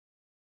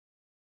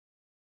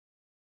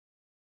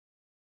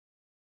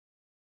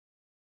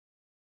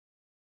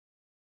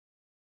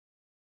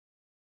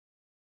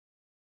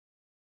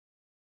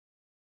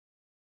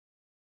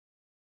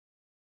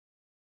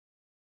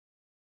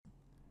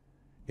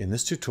In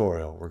this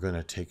tutorial, we're going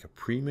to take a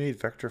pre-made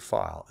vector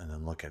file and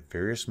then look at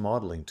various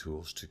modeling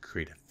tools to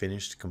create a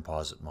finished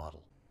composite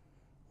model.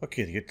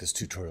 Okay, to get this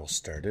tutorial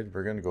started,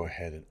 we're going to go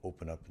ahead and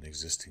open up an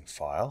existing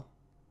file.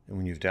 And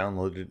when you've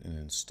downloaded and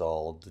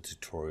installed the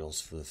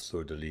tutorials for the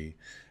Fleur de Lis,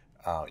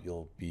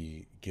 you'll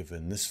be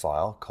given this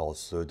file called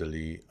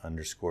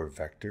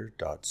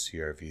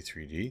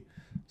fleurdelis_vector.crv3d.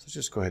 So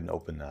just go ahead and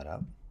open that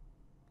up.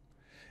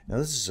 Now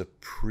this is a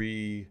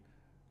pre-created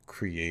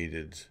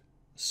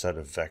set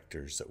of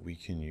vectors that we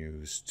can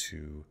use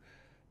to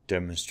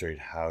demonstrate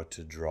how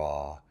to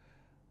draw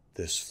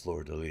this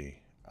Fleur de Lis.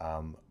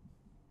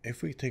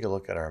 If we take a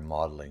look at our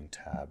modeling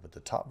tab, at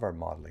the top of our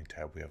modeling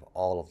tab we have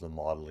all of the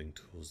modeling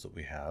tools that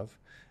we have,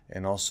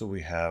 and also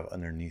we have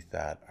underneath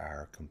that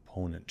our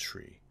component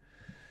tree.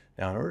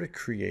 Now in order to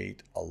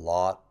create a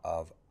lot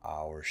of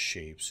our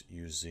shapes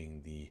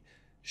using the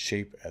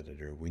shape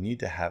editor, we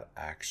need to have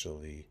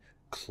actually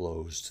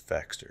closed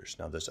vectors.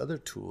 Now there's other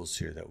tools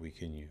here that we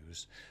can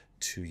use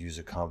to use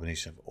a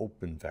combination of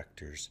open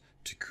vectors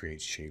to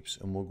create shapes,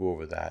 and we'll go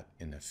over that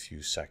in a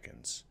few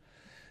seconds.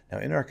 Now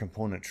in our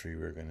component tree,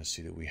 we're going to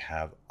see that we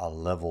have a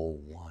level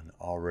 1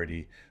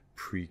 already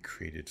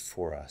pre-created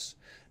for us.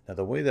 Now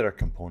the way that our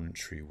component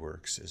tree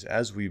works is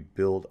as we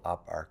build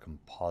up our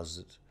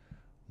composite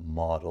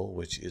model,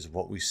 which is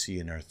what we see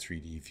in our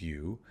 3D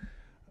view,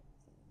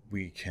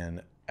 we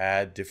can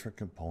add different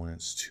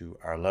components to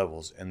our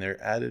levels, and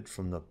they're added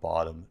from the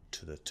bottom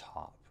to the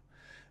top.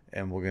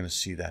 And we're going to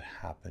see that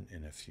happen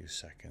in a few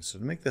seconds. So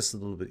to make this a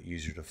little bit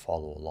easier to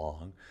follow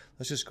along,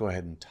 let's just go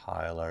ahead and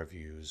tile our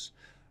views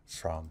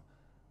from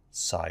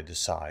side to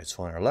side.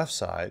 So on our left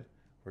side,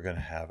 we're going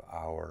to have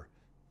our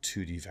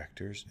 2D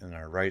vectors, and on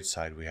our right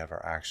side, we have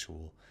our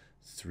actual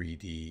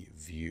 3D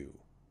view.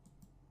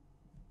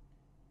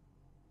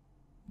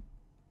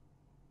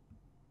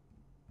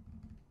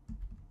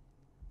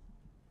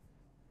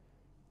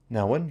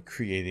 Now, when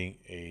creating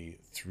a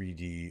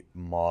 3D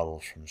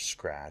model from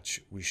scratch,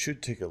 we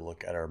should take a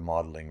look at our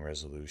modeling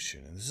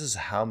resolution. And this is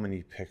how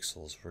many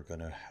pixels we're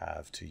going to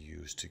have to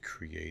use to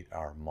create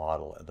our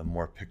model. And the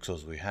more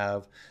pixels we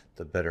have,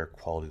 the better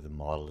quality the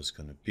model is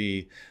going to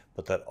be.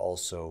 But that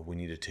also, we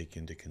need to take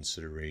into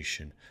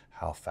consideration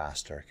how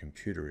fast our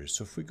computer is.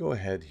 So if we go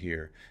ahead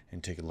here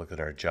and take a look at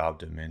our job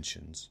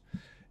dimensions,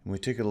 and we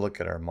take a look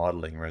at our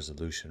modeling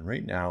resolution,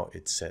 right now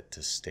it's set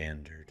to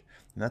standard.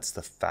 And that's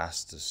the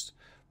fastest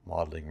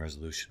modeling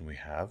resolution we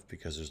have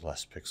because there's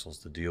less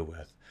pixels to deal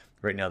with.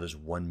 Right now there's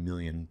 1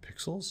 million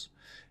pixels.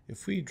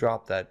 If we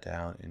drop that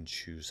down and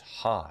choose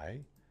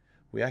high,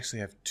 we actually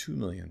have 2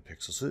 million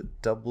pixels. So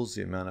it doubles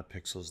the amount of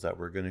pixels that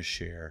we're going to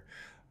share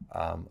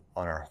on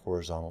our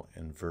horizontal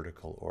and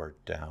vertical, or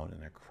down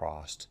and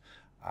across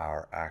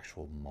our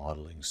actual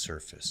modeling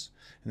surface.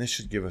 And this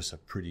should give us a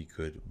pretty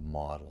good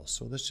model.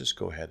 So let's just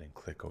go ahead and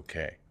click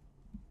OK.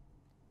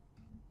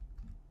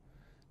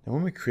 Now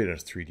when we create a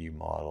 3D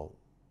model,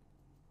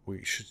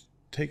 we should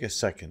take a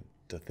second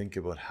to think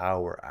about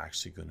how we're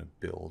actually going to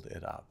build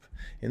it up.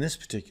 In this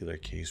particular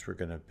case, we're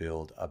going to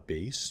build a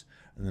base,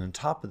 and then on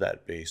top of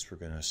that base, we're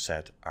going to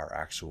set our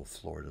actual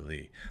Fleur de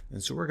Lis.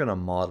 And so we're going to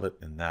model it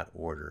in that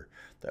order.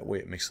 That way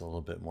it makes a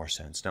little bit more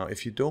sense. Now,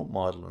 if you don't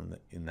model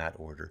in that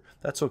order,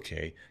 that's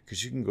okay,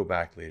 because you can go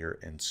back later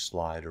and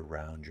slide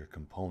around your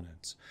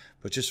components.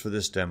 But just for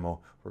this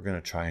demo, we're going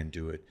to try and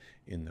do it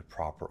in the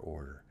proper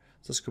order.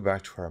 So let's go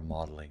back to our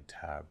modeling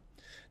tab.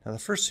 Now, the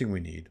first thing we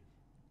need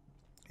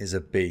is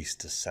a base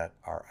to set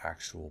our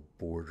actual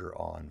border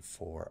on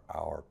for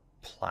our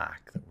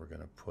plaque that we're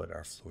going to put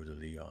our Fleur de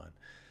Lis on.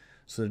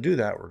 So to do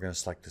that, we're going to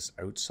select this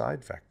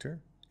outside vector.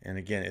 And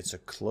again, it's a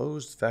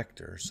closed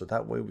vector, so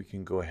that way we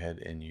can go ahead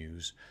and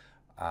use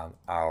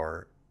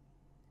our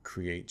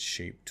create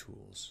shape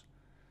tools.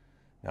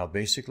 Now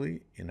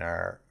basically, in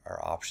our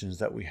options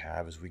that we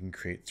have is we can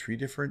create 3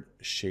 different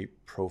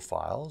shape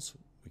profiles.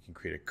 We can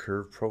create a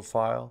curved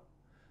profile,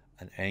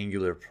 an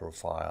angular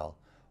profile,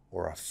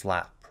 or a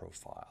flat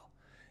profile.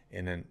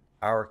 And in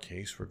our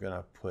case, we're going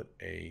to put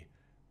a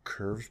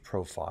curved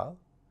profile,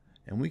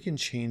 and we can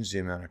change the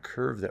amount of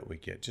curve that we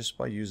get just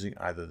by using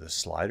either the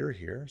slider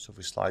here. So if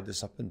we slide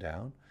this up and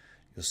down,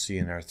 you'll see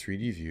in our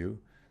 3D view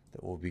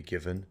that we'll be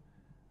given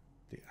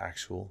the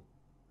actual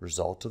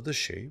result of the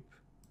shape.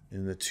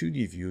 In the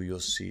 2D view, you'll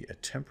see a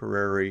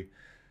temporary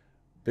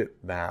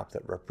bitmap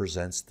that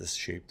represents this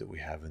shape that we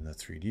have in the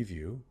 3D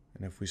view.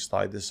 And if we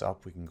slide this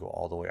up, we can go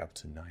all the way up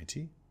to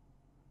 90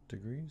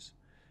 degrees.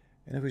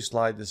 And if we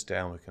slide this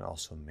down, we can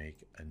also make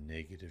a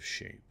negative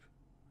shape,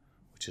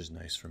 which is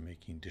nice for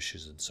making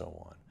dishes and so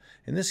on.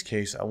 In this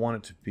case, I want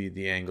it to be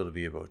the angle to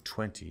be about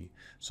 20.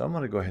 So I'm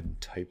going to go ahead and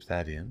type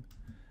that in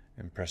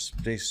and press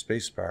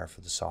spacebar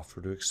for the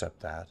software to accept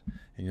that.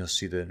 And you'll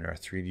see that in our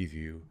 3D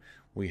view,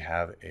 we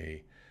have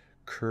a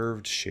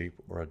curved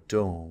shape, or a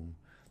dome,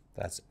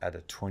 that's at a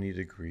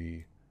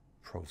 20-degree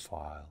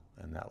profile,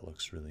 and that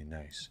looks really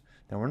nice.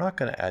 Now we're not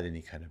going to add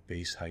any kind of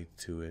base height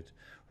to it.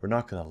 We're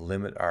not going to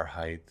limit our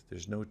height.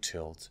 There's no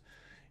tilt.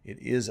 It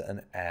is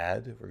an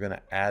add. We're going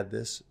to add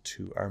this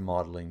to our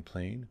modeling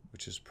plane,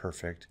 which is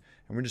perfect.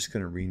 And we're just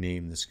going to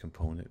rename this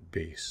component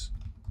base.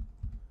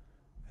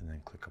 And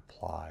then click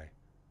apply.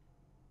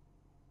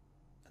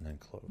 And then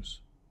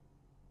close.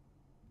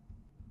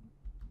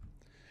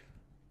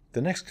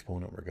 The next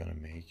component we're going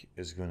to make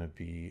is going to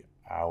be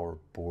our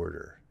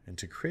border. And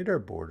to create our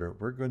border,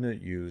 we're going to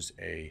use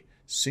a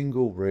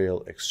single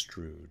rail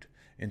extrude.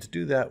 And to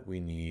do that, we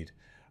need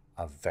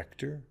a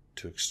vector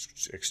to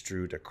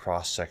extrude a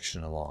cross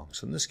section along.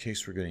 So in this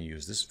case, we're going to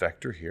use this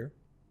vector here,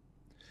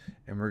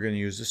 and we're going to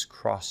use this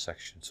cross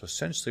section. So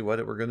essentially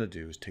what we're going to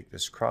do is take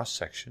this cross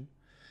section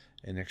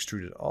and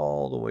extrude it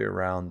all the way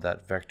around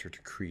that vector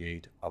to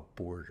create a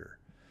border.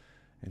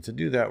 And to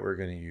do that, we're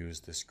going to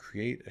use this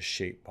create a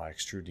shape by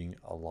extruding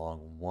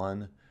along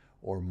one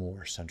or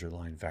more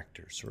centerline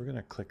vectors. So we're going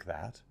to click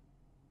that,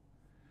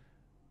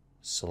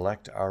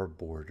 select our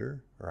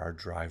border or our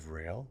drive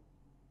rail,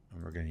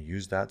 and we're going to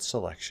use that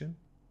selection.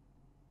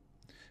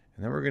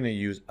 And then we're going to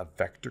use a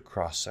vector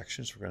cross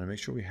section. So we're going to make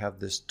sure we have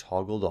this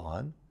toggled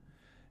on,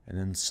 and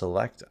then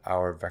select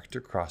our vector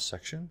cross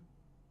section.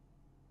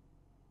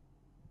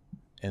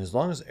 And as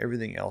long as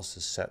everything else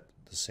is set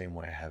the same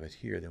way I have it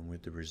here, then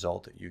with the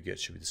result that you get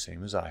should be the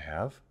same as I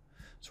have.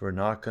 So we're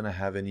not going to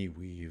have any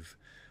weave.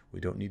 We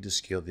don't need to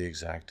scale the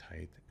exact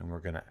height. And we're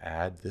going to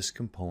add this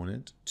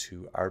component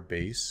to our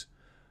base.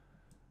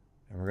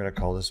 And we're going to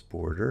call this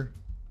border.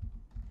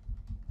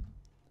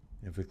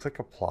 If we click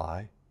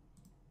apply,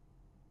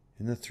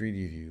 in the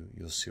 3D view,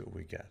 you'll see what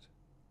we get.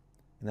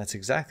 And that's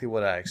exactly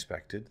what I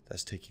expected.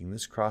 That's taking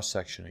this cross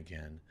section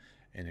again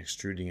and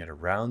extruding it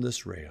around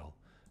this rail,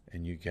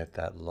 and you get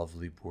that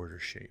lovely border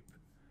shape.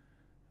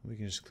 We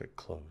can just click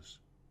close.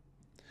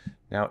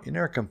 Now in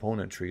our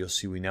component tree, you'll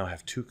see we now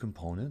have two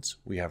components.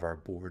 We have our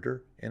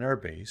border and our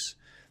base,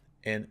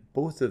 and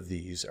both of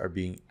these are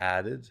being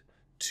added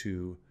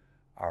to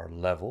our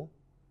level,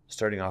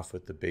 starting off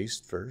with the base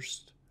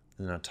first.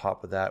 And then on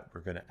top of that,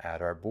 we're going to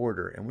add our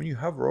border. And when you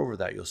hover over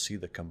that, you'll see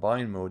the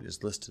combine mode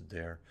is listed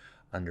there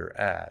under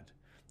add.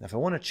 Now, if I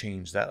want to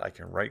change that, I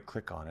can right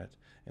click on it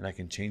and I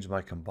can change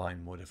my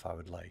combine mode if I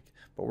would like.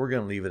 But we're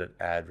going to leave it at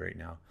add right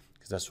now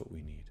because that's what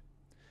we need.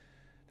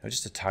 Now,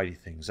 just to tidy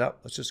things up,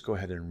 let's just go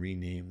ahead and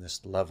rename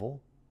this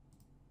level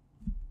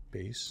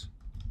base.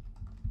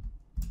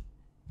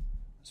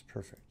 That's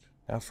perfect.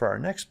 Now for our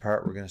next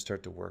part, we're going to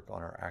start to work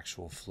on our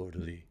actual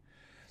fleur-de-lis.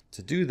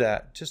 To do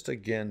that, just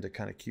again to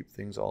kind of keep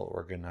things all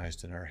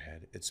organized in our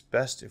head, it's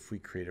best if we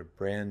create a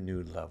brand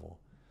new level.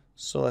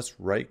 So let's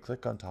right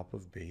click on top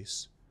of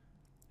base,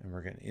 and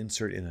we're going to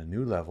insert in a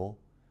new level,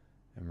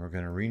 and we're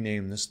going to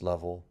rename this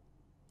level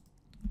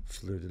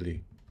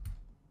fleur-de-lis.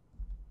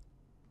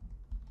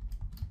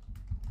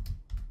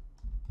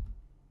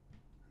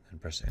 And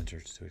press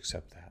enter to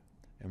accept that.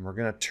 And we're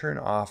going to turn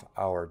off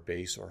our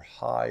base or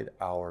hide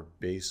our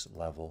base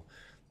level.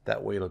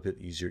 That way it'll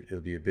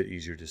be a bit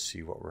easier to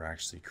see what we're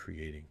actually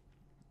creating.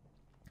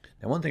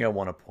 Now one thing I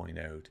want to point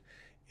out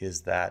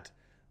is that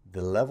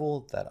the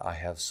level that I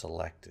have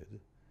selected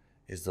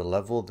is the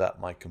level that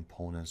my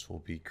components will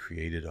be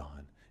created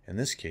on. In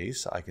this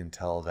case, I can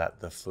tell that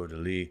the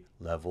fleur-de-lis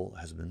level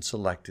has been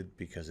selected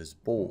because it's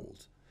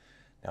bold.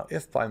 Now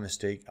if by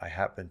mistake I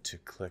happen to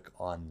click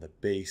on the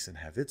base and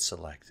have it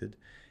selected,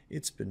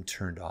 it's been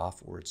turned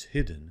off or it's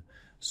hidden.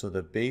 So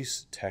the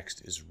base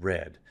text is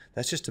red.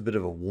 That's just a bit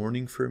of a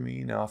warning for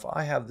me. Now, if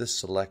I have this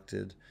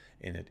selected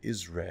and it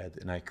is red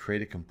and I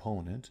create a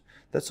component,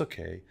 that's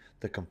okay.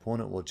 The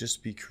component will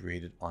just be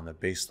created on the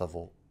base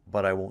level,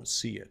 but I won't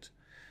see it.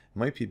 It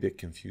might be a bit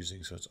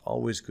confusing, so it's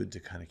always good to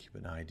kind of keep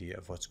an idea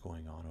of what's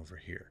going on over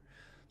here.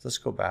 So let's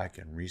go back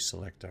and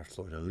reselect our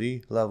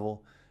fleur-de-lis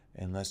level,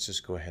 and let's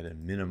just go ahead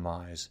and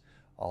minimize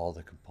all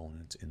the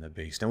components in the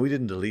base. Now we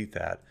didn't delete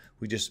that,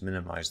 we just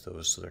minimized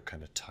those so they're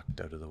kind of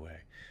tucked out of the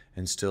way.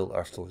 And still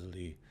our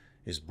fleur-de-lis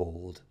is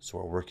bold, so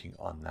we're working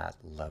on that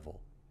level.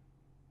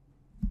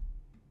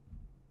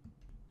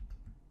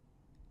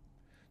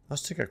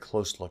 Let's take a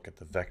close look at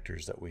the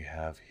vectors that we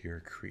have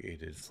here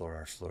created for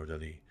our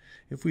fleur-de-lis.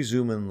 If we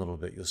zoom in a little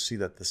bit, you'll see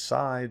that the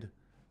side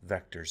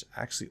vectors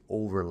actually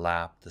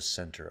overlap the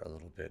center a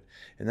little bit,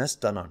 and that's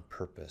done on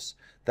purpose.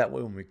 That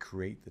way when we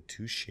create the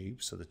two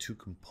shapes, or the two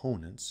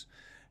components,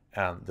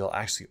 they'll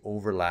actually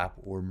overlap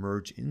or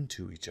merge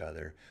into each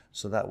other,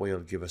 so that way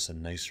it'll give us a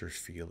nicer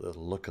feel,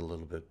 it'll look a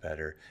little bit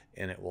better,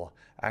 and it will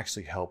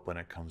actually help when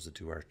it comes to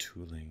do our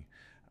tooling.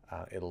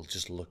 It'll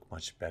just look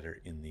much better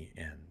in the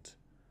end.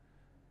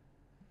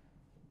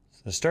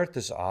 So to start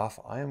this off,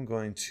 I am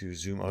going to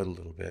zoom out a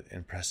little bit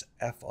and press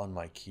F on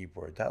my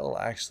keyboard. That will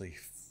actually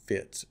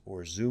fit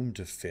or zoom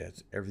to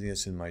fit everything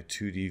that's in my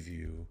 2D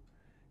view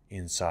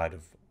inside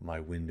of my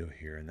window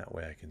here, and that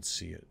way I can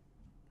see it.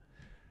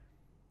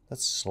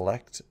 Let's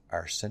select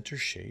our center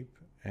shape,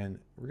 and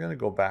we're going to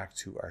go back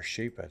to our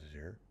shape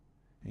editor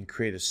and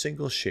create a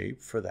single shape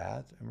for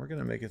that, and we're going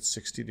to make it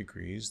 60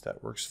 degrees.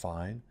 That works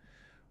fine.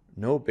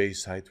 No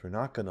base height, we're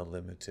not going to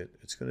limit it.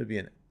 It's going to be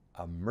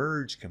a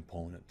merge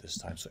component this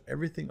time, so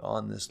everything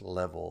on this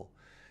level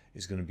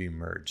is going to be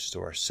merged.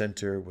 So our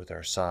center with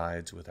our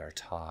sides, with our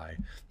tie,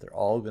 they're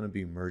all going to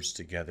be merged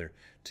together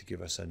to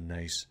give us a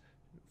nice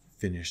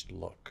finished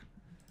look.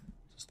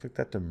 Let's click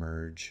that to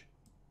merge.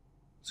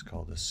 Let's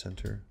call this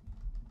center.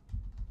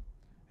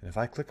 And if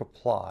I click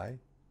apply,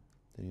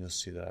 then you'll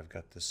see that I've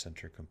got the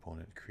center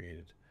component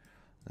created.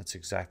 That's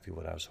exactly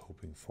what I was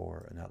hoping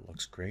for, and that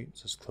looks great.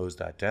 So let's close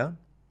that down.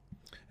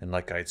 And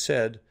like I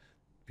said,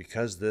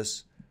 because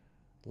this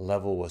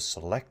level was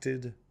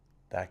selected,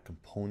 that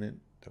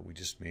component that we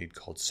just made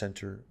called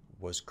center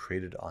was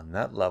created on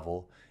that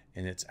level,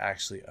 and it's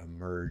actually a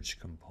merge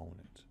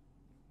component.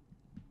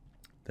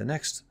 The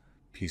next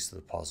piece of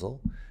the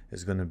puzzle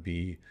is going to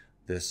be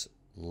this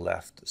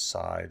left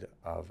side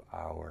of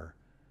our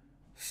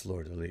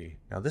fleur de lis.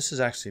 Now this is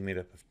actually made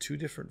up of two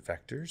different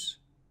vectors,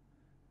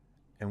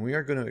 and we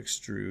are going to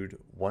extrude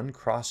one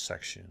cross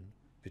section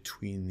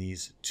between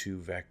these two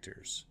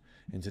vectors.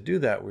 And to do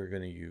that, we're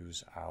going to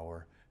use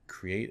our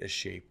create a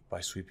shape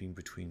by sweeping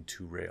between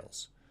two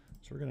rails.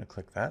 So we're going to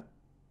click that,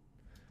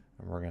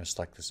 and we're going to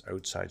select this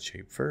outside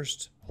shape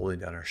first. Holding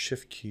down our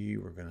shift key,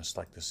 we're going to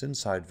select this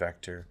inside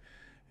vector,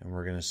 and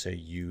we're going to say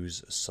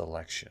use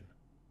selection.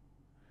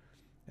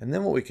 And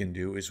then what we can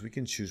do is we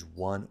can choose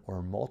one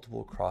or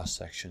multiple cross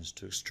sections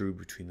to extrude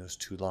between those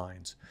two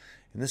lines.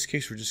 In this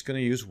case, we're just going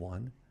to use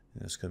one,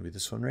 and it's going to be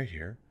this one right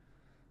here.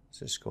 Let's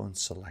just go and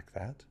select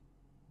that.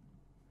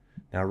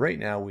 Now right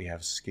now we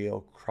have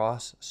scale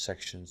cross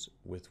sections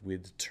with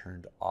width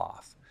turned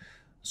off.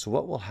 So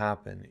what will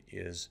happen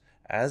is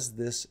as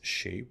this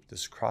shape,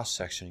 this cross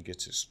section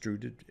gets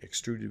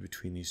extruded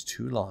between these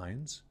two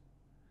lines,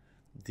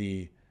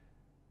 the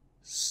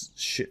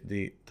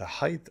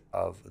height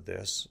of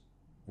this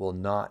will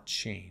not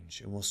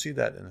change, and we'll see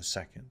that in a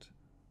second.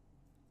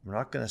 We're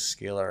not going to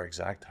scale our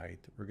exact height.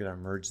 We're going to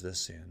merge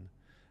this in,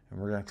 and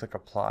we're going to click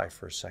apply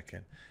for a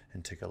second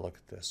and take a look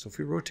at this. So if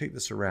we rotate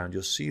this around,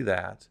 you'll see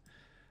that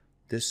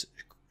this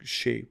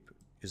shape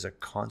is a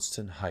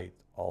constant height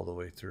all the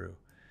way through.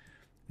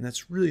 And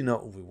that's really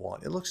not what we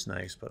want. It looks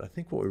nice, but I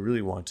think what we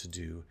really want to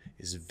do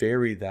is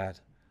vary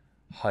that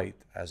height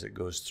as it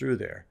goes through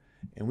there.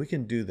 And we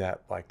can do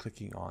that by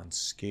clicking on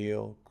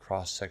scale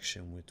cross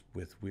section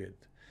with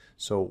width.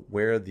 So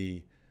where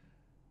the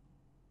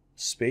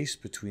space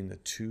between the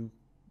two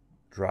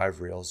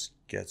drive rails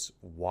gets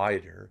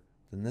wider,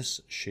 then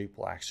this shape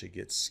will actually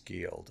get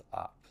scaled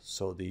up.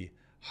 So the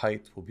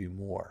height will be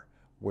more.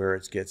 Where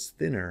it gets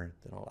thinner,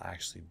 then it'll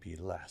actually be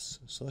less.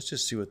 So let's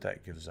just see what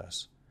that gives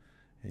us.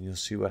 And you'll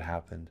see what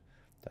happened,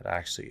 that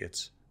actually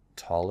it's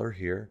taller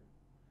here,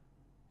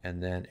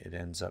 and then it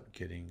ends up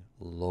getting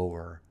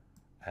lower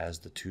as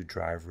the two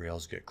drive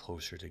rails get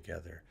closer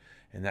together.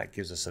 And that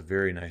gives us a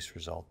very nice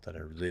result that I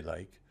really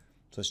like.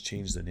 So let's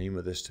change the name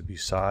of this to be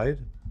side.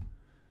 And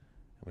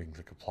we can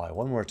click apply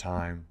one more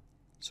time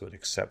so it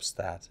accepts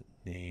that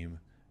name.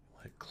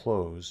 We'll hit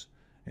close.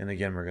 And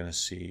again, we're going to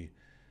see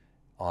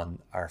on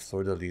our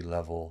fleur de lis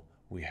level,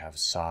 we have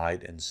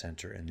side and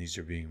center, and these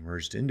are being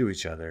merged into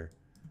each other,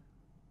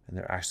 and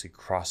they're actually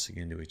crossing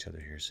into each other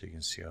here, so you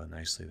can see how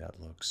nicely that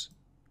looks.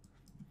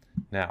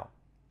 Now,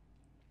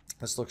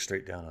 let's look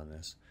straight down on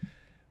this.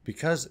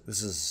 Because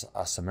this is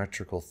a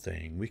symmetrical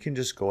thing, we can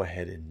just go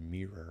ahead and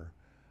mirror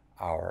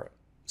our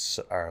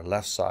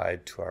left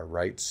side to our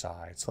right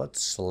side. So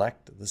let's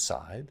select the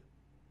side,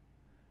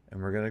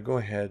 and we're going to go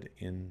ahead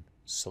and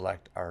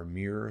select our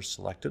mirror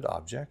selected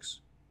objects.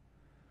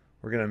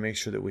 We're going to make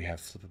sure that we have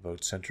flip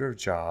about center of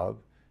job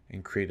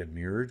and create a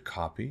mirrored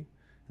copy.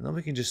 And then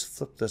we can just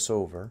flip this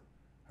over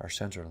our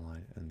center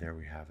line, and there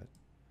we have it.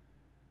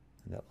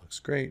 And that looks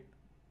great.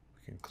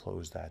 We can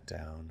close that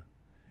down.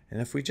 And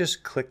if we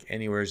just click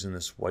anywhere in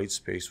this white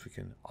space, we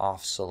can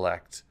off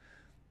select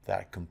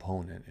that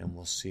component, and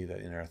we'll see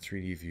that in our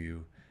 3D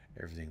view,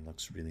 everything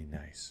looks really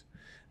nice.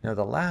 Now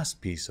the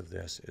last piece of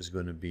this is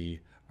going to be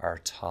our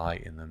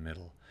tie in the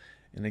middle.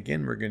 And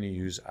again, we're going to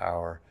use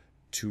our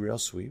two rail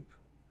sweep,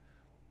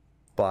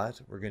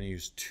 but we're going to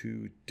use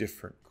two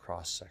different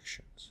cross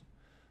sections.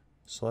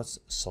 So let's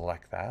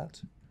select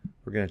that.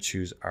 We're going to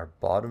choose our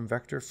bottom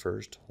vector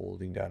first,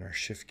 holding down our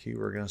shift key.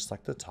 We're going to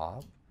select the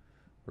top.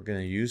 We're going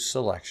to use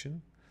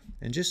selection.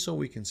 And just so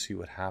we can see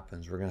what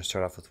happens, we're going to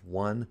start off with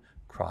one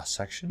cross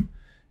section.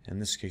 In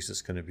this case,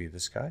 it's going to be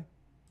this guy.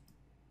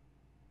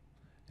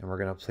 And we're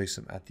going to place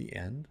him at the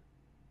end.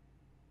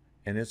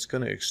 And it's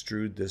going to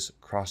extrude this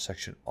cross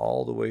section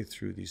all the way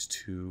through these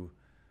two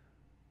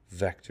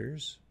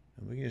vectors.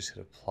 And we can just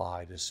hit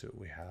apply to see what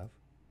we have.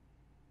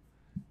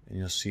 And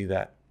you'll see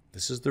that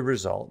this is the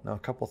result. Now, a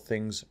couple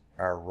things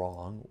are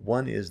wrong.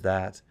 One is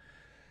that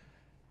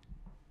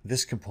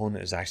this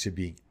component is actually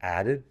being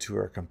added to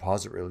our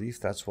composite relief.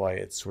 That's why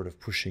it's sort of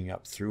pushing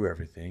up through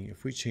everything.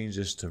 If we change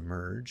this to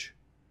merge,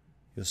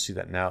 you'll see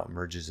that now it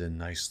merges in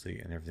nicely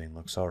and everything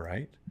looks all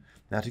right.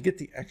 Now, to get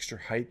the extra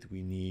height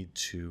we need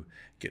to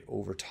get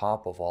over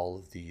top of all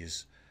of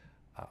these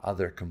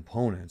other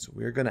components,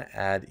 we're going to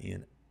add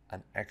in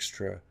an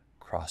extra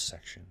cross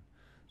section.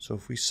 So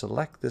if we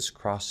select this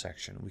cross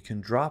section, we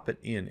can drop it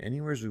in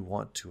anywhere as we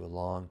want to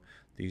along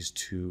these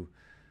two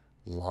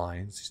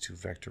lines, these two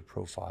vector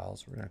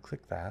profiles. We're going to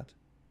click that.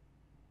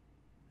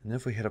 And then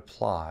if we hit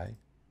apply,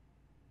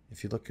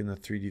 if you look in the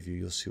 3D view,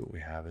 you'll see what we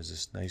have is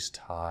this nice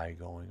tie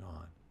going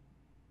on.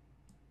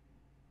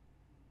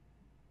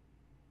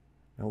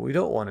 Now what we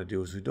don't want to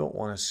do is we don't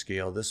want to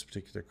scale this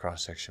particular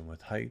cross section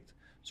with height.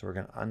 So we're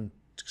going to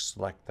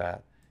unselect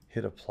that,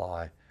 hit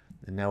apply,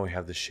 and now we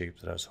have the shape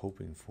that I was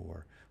hoping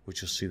for,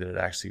 which you'll see that it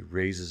actually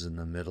raises in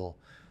the middle,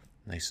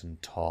 nice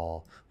and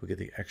tall. We get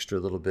the extra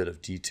little bit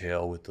of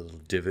detail with the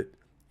little divot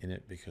in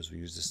it because we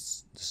use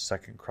this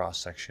second cross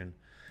section,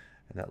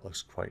 and that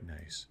looks quite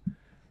nice.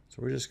 So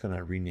we're just going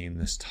to rename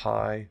this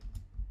tie.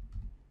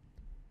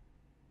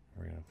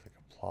 We're going to click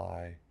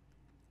apply.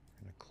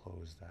 We're going to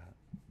close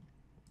that.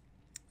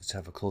 Let's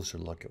have a closer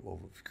look at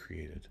what we've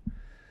created.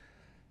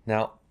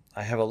 Now,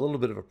 I have a little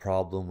bit of a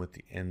problem with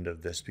the end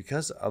of this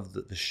because of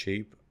the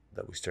shape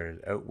that we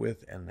started out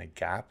with and the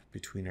gap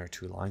between our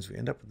two lines. We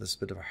end up with this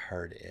bit of a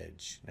hard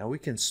edge. Now we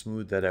can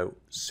smooth that out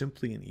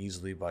simply and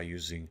easily by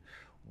using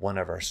one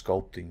of our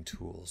sculpting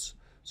tools.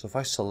 So if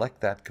I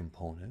select that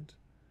component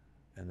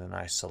and then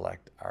I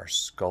select our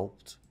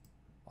sculpt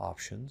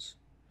options,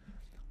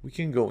 we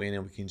can go in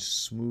and we can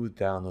smooth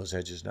down those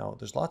edges. Now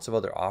there's lots of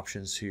other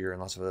options here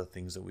and lots of other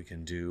things that we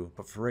can do,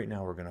 but for right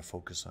now we're going to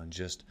focus on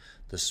just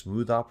the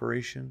smooth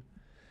operation.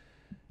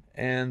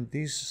 And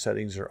these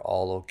settings are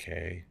all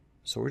okay.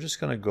 So we're just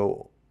going to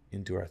go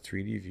into our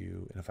 3D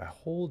view, and if I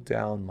hold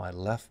down my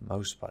left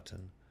mouse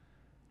button,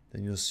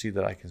 then you'll see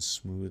that I can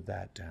smooth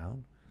that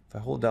down. If I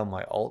hold down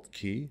my Alt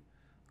key,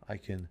 I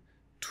can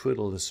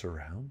twiddle this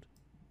around,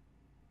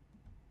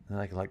 and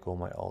I can let go of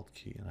my Alt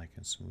key and I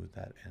can smooth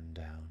that end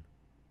down.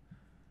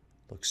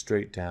 Look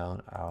straight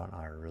down on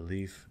our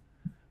relief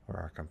or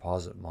our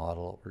composite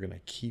model. We're going to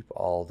keep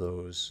all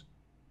those,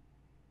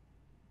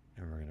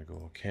 and we're going to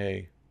go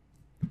OK.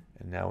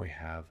 And now we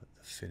have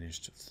the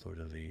finished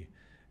fleur-de-lis.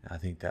 And I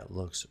think that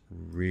looks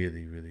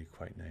really, really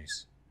quite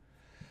nice.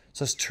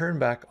 So let's turn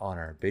back on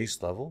our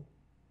base level,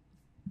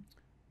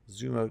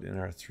 zoom out in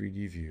our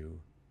 3D view.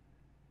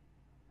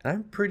 And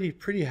I'm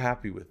pretty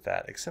happy with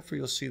that, except for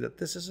you'll see that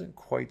this isn't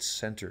quite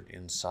centered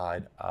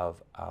inside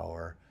of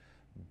our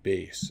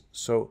base.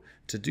 So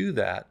to do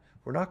that,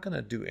 we're not going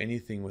to do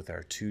anything with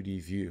our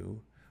 2D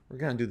view. We're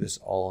going to do this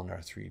all in our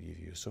 3D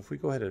view. So if we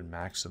go ahead and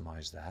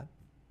maximize that,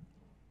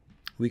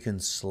 we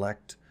can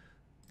select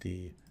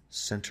the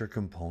center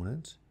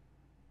component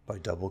by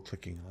double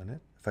clicking on it.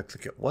 If I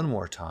click it one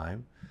more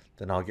time,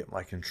 then I'll get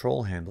my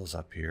control handles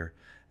up here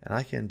and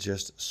I can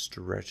just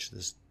stretch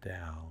this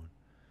down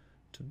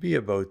to be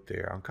about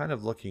there. I'm kind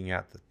of looking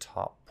at the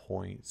top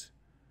point,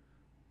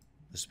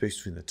 the space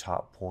between the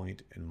top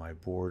point and my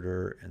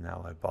border, and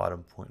now my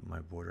bottom point and my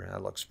border, and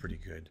that looks pretty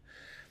good.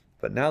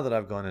 But now that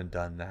I've gone and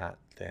done that,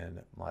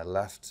 then my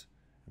left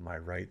and my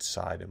right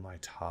side and my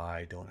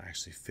tie don't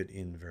actually fit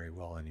in very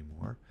well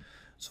anymore.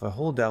 So if I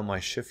hold down my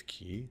Shift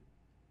key,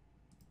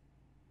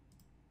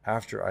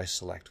 after I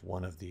select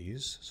one of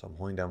these, so I'm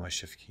holding down my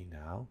Shift key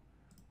now,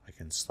 I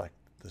can select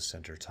the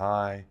center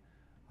tie,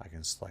 I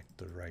can select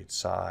the right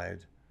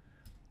side,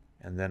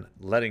 and then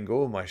letting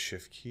go of my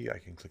Shift key, I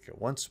can click it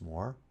once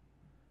more,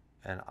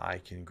 and I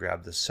can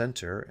grab the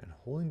center, and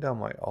holding down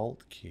my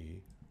Alt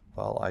key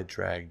while I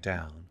drag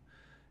down,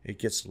 it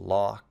gets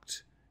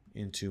locked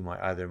into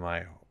either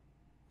my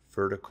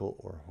vertical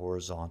or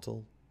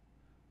horizontal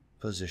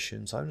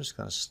position. So I'm just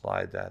going to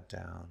slide that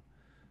down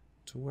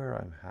to where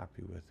I'm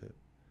happy with it.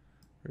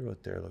 Right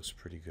about there looks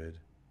pretty good.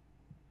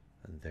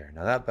 And there.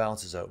 Now that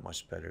balances out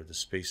much better. The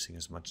spacing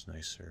is much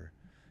nicer.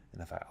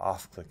 And if I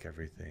off-click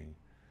everything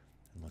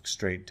and look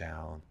straight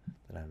down,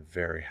 then I'm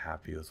very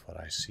happy with what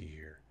I see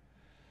here.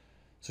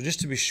 So just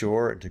to be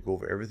sure and to go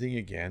over everything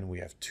again, we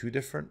have two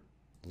different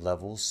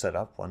levels set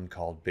up, one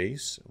called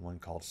base and one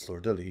called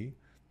fleur-de-lis.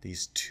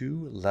 These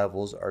two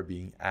levels are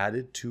being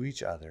added to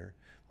each other,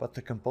 but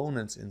the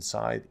components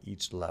inside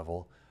each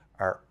level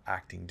are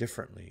acting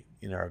differently.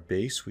 In our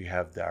base, we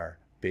have our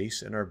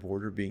base and our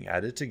border being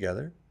added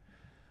together,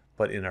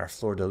 but in our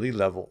fleur-de-lis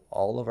level,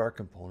 all of our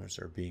components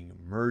are being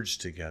merged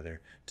together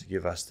to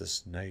give us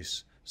this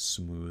nice,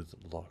 smooth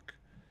look.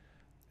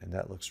 And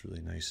that looks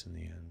really nice in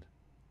the end.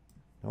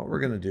 Now what we're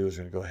going to do is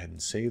we're going to go ahead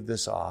and save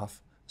this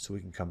off so we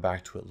can come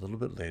back to it a little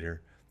bit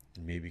later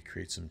and maybe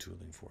create some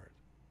tooling for it.